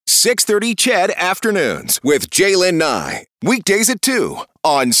6:30 CHED Afternoons with Jaylen Nye. Weekdays at 2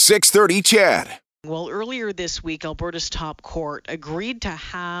 on 6:30 CHED. Well, earlier this week, Alberta's top court agreed to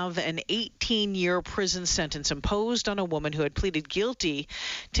have an 18-year prison sentence imposed on a woman who had pleaded guilty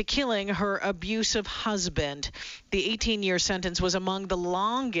to killing her abusive husband. The 18-year sentence was among the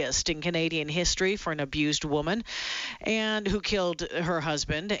longest in Canadian history for an abused woman and who killed her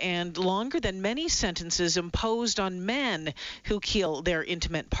husband, and longer than many sentences imposed on men who kill their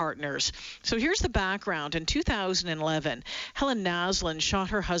intimate partners. So here's the background. In 2011, Helen Naslund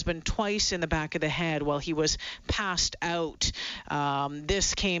shot her husband twice in the back of the head while he was passed out.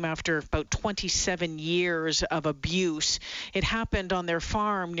 This came after about 27 years of abuse. It happened on their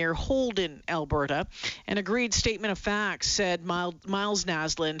farm near Holden, Alberta. An agreed statement of facts said Miles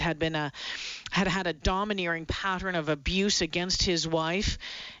Naslund had a domineering pattern of abuse against his wife.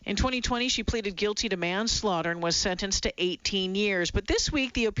 In 2020, she pleaded guilty to manslaughter and was sentenced to 18 years. But this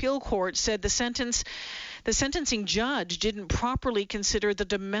week, the appeal court said the sentencing judge didn't properly consider the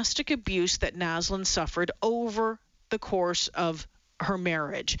domestic abuse that Naslund suffered over the course of her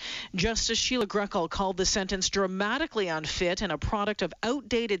marriage. Justice Sheila Greco called the sentence dramatically unfit and a product of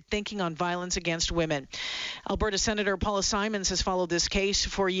outdated thinking on violence against women. Alberta Senator Paula Simons has followed this case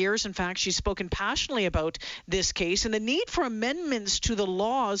for years. In fact, she's spoken passionately about this case and the need for amendments to the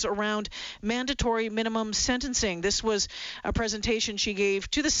laws around mandatory minimum sentencing. This was a presentation she gave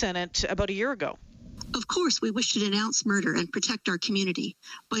to the Senate about a year ago. Of course, we wish to denounce murder and protect our community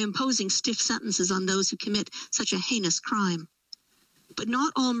by imposing stiff sentences on those who commit such a heinous crime. But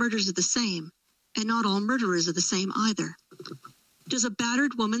not all murders are the same, and not all murderers are the same either. Does a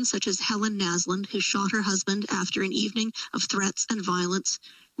battered woman such as Helen Naslund, who shot her husband after an evening of threats and violence,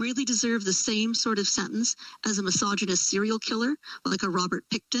 really deserve the same sort of sentence as a misogynist serial killer like a Robert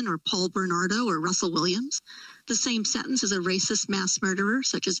Pickton or Paul Bernardo or Russell Williams? The same sentence as a racist mass murderer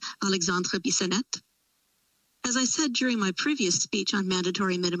such as Alexandre Bissonnette? As I said during my previous speech on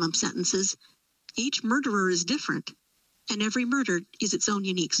mandatory minimum sentences, each murderer is different, and every murder is its own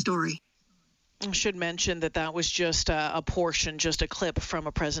unique story. I should mention that was just a portion, just a clip from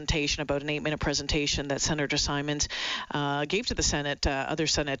a presentation, about an 8-minute presentation that Senator Simons gave to the Senate, other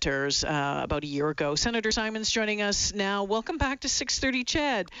senators about a year ago. Senator Simons joining us now. Welcome back to 6:30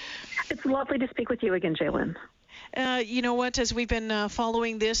 CHED. It's lovely to speak with you again, Jaylen. You know what, as we've been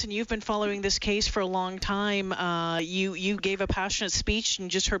following this, and you've been following this case for a long time, you gave a passionate speech, and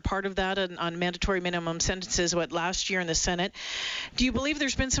just heard part of that on mandatory minimum sentences, last year in the Senate. Do you believe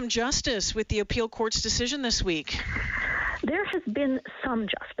there's been some justice with the appeal court's decision this week? There has been some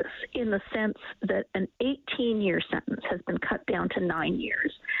justice in the sense that an 18-year sentence has been cut down to 9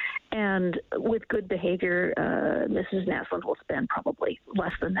 years. And with good behavior, Mrs. Naslund will spend probably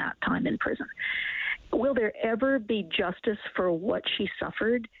less than that time in prison. Will there ever be justice for what she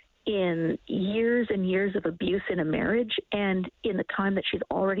suffered in years and years of abuse in a marriage and in the time that she's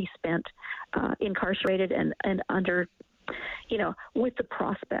already spent incarcerated and under, with the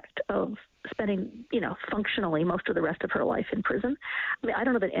prospect of spending, functionally most of the rest of her life in prison? I mean, I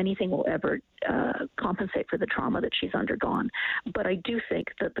don't know that anything will ever compensate for the trauma that she's undergone, but I do think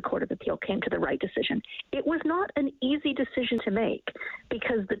that the Court of Appeal came to the right decision. It was not an easy decision to make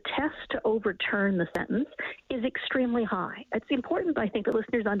because the test to overturn the sentence is extremely high. It's important, I think, that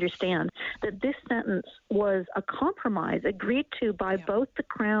listeners understand that this sentence was a compromise agreed to by both the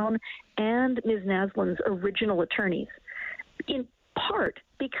Crown and Ms. Naslund's original attorneys, in part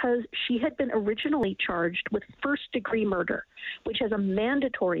because she had been originally charged with first-degree murder, which has a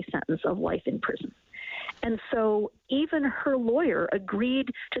mandatory sentence of life in prison. And so even her lawyer agreed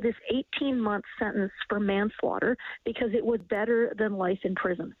to this 18-month sentence for manslaughter because it was better than life in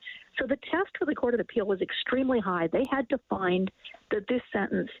prison. So the test for the Court of Appeal was extremely high. They had to find that this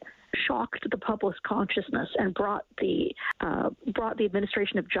sentence shocked the public's consciousness and brought the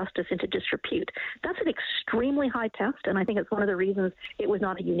administration of justice into disrepute. That's an extremely high test, and I think it's one of the reasons it was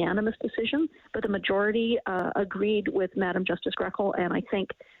not a unanimous decision, but the majority agreed with Madam Justice Greco, and I think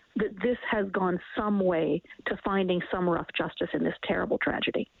that this has gone some way to finding some rough justice in this terrible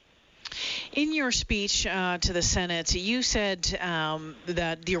tragedy. In your speech to the Senate, you said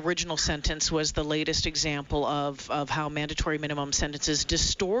that the original sentence was the latest example of how mandatory minimum sentences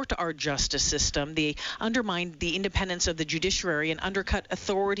distort our justice system. They undermine the independence of the judiciary and undercut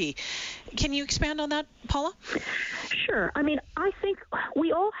authority. Can you expand on that, Paula? Sure. I mean, I think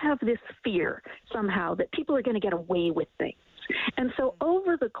we all have this fear somehow that people are going to get away with things. And so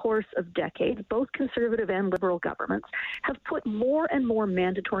over the course of decades, both conservative and liberal governments have put more and more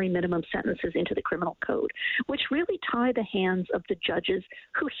mandatory minimum sentences into the criminal code, which really tie the hands of the judges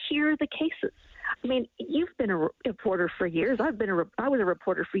who hear the cases. I mean, you've been a reporter for years. I was a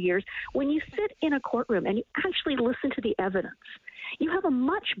reporter for years. When you sit in a courtroom and you actually listen to the evidence, you have a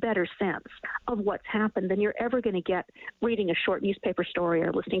much better sense of what's happened than you're ever going to get reading a short newspaper story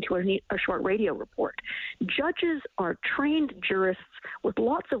or listening to a short radio report. Judges are trained jurists with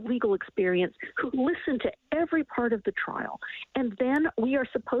lots of legal experience who listen to every part of the trial, and then we are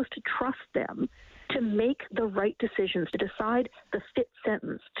supposed to trust them to make the right decisions, to decide the fit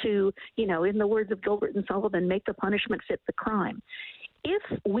sentence, to, in the words of Gilbert and Sullivan, make the punishment fit the crime. If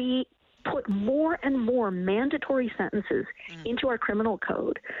we put more and more mandatory sentences into our criminal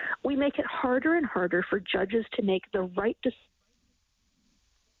code, we make it harder and harder for judges to make the right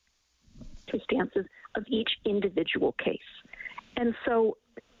circumstances of each individual case. And so,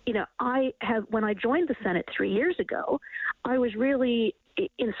 when I joined the Senate 3 years ago, I was really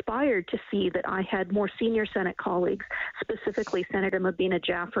inspired to see that I had more senior Senate colleagues, specifically Senator Mabina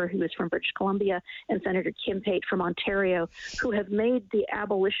Jaffer, who is from British Columbia, and Senator Kim Pate from Ontario, who have made the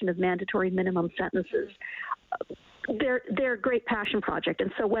abolition of mandatory minimum sentences their great passion project.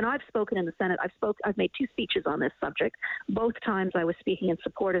 And so when I've spoken in the Senate, I've made 2 speeches on this subject. Both times I was speaking in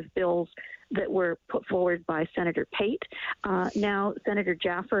support of bills that were put forward by Senator Pate. Now Senator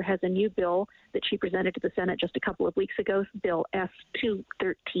Jaffer has a new bill that she presented to the Senate just a couple of weeks ago, Bill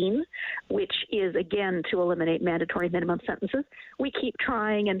S-213, which is, again, to eliminate mandatory minimum sentences. We keep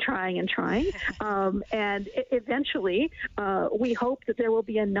trying and trying and trying. And eventually, we hope that there will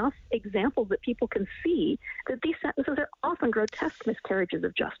be enough examples that people can see that these sentences are often grotesque miscarriages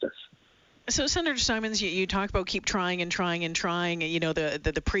of justice. So, Senator Simons, you talk about keep trying and trying and trying.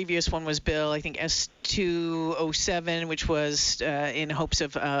 The previous one was Bill, I think, S-207, which was in hopes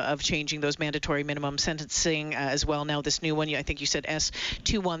of changing those mandatory minimum sentencing as well. Now this new one, I think you said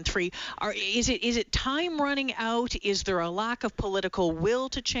S-213. Is it time running out? Is there a lack of political will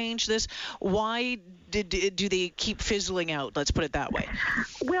to change this? Why do they keep fizzling out? Let's put it that way.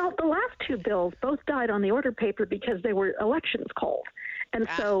 Well, the last 2 bills both died on the order paper because they were elections called. And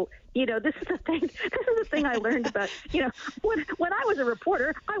so, this is the thing I learned about, when I was a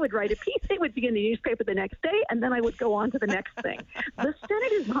reporter, I would write a piece, it would be in the newspaper the next day, and then I would go on to the next thing. The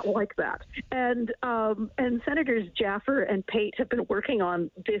Senate is not like that. And Senators Jaffer and Pate have been working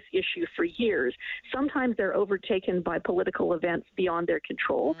on this issue for years. Sometimes they're overtaken by political events beyond their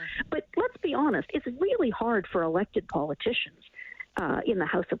control. But let's be honest, it's really hard for elected politicians in the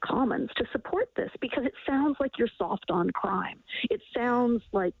House of Commons to support this because it sounds like you're soft on crime. It sounds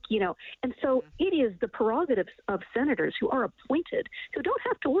like, and so it is the prerogative of senators who are appointed, who don't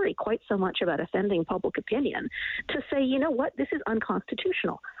have to worry quite so much about offending public opinion, to say, this is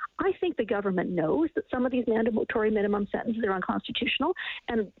unconstitutional. I think the government knows that some of these mandatory minimum sentences are unconstitutional,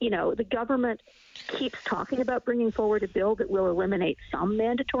 and, the government keeps talking about bringing forward a bill that will eliminate some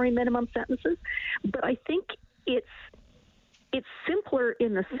mandatory minimum sentences, but I think it's simpler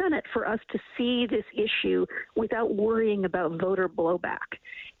in the Senate for us to see this issue without worrying about voter blowback.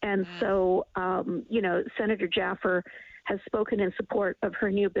 And so, Senator Jaffer has spoken in support of her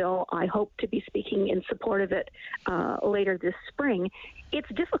new bill. I hope to be speaking in support of it later this spring. It's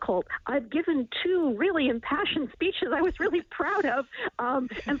difficult. I've given 2 really impassioned speeches I was really proud of.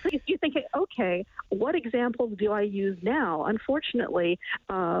 And so you think, okay, what examples do I use now? Unfortunately,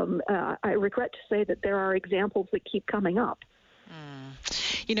 I regret to say that there are examples that keep coming up.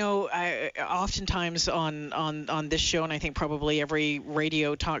 I oftentimes on this show, and I think probably every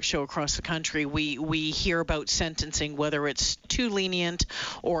radio talk show across the country, we hear about sentencing, whether it's too lenient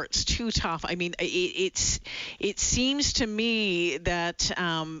or it's too tough. I mean, it seems to me that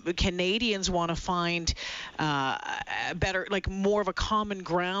Canadians want to find better, like more of a common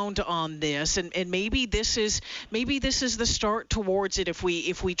ground on this, and maybe this is the start towards it. If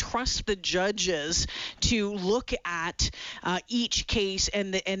we trust the judges to look at each case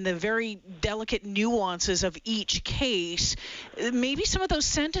and the very delicate nuances of each case, maybe some of those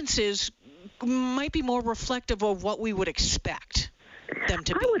sentences might be more reflective of what we would expect them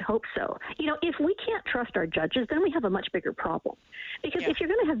to be. I would hope so. If we can't trust our judges, then we have a much bigger problem. Because if you're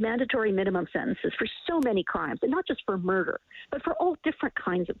going to have mandatory minimum sentences for so many crimes, and not just for murder, but for all different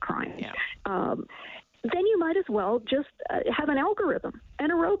kinds of crimes, then you might as well just have an algorithm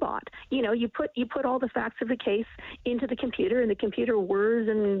and a robot. You put all the facts of the case into the computer, and the computer whirs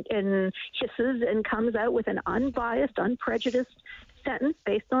and hisses and comes out with an unbiased, unprejudiced sentence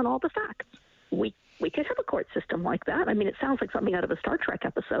based on all the facts. We could have a court system like that. I mean, it sounds like something out of a Star Trek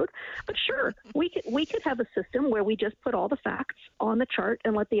episode, but sure, we could have a system where we just put all the facts on the chart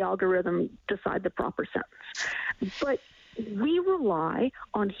and let the algorithm decide the proper sentence. But we rely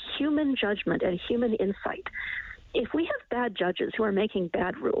on human judgment and human insight. if we have bad judges who are making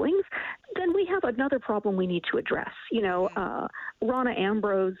bad rulings, then we have another problem we need to address. Ronna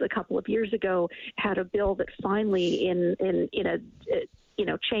Ambrose a couple of years ago had a bill that finally, in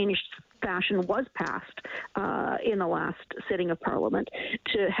a changed fashion, was passed in the last sitting of Parliament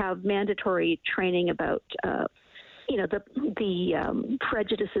to have mandatory training about the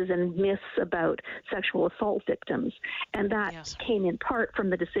prejudices and myths about sexual assault victims. And that came in part from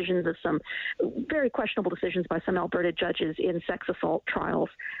the decisions of some very questionable decisions by some Alberta judges in sex assault trials.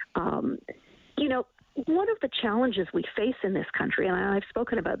 One of the challenges we face in this country, and I've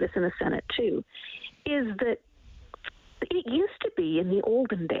spoken about this in the Senate too, is that it used to be in the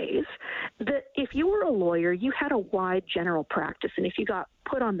olden days that if you were a lawyer, you had a wide general practice, and if you got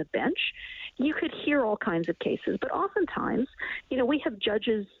put on the bench, you could hear all kinds of cases. But oftentimes, we have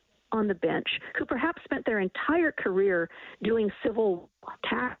judges on the bench who perhaps spent their entire career doing civil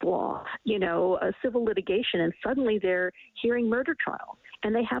tax law, civil litigation, and suddenly they're hearing murder trials,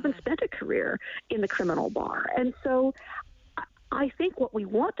 and they haven't spent a career in the criminal bar. And so I think what we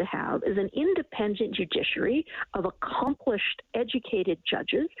want to have is an independent judiciary of accomplished, educated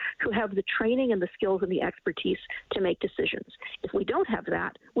judges who have the training and the skills and the expertise to make decisions. If we don't have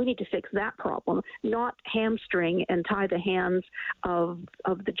that, we need to fix that problem, not hamstring and tie the hands of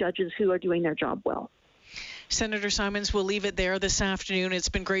the judges who are doing their job well. Senator Simons, we'll leave it there this afternoon. It's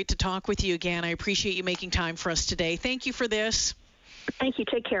been great to talk with you again. I appreciate you making time for us today. Thank you for this. Thank you.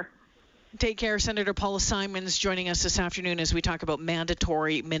 Take care. Take care. Senator Paula Simons joining us this afternoon as we talk about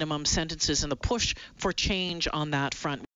mandatory minimum sentences and the push for change on that front.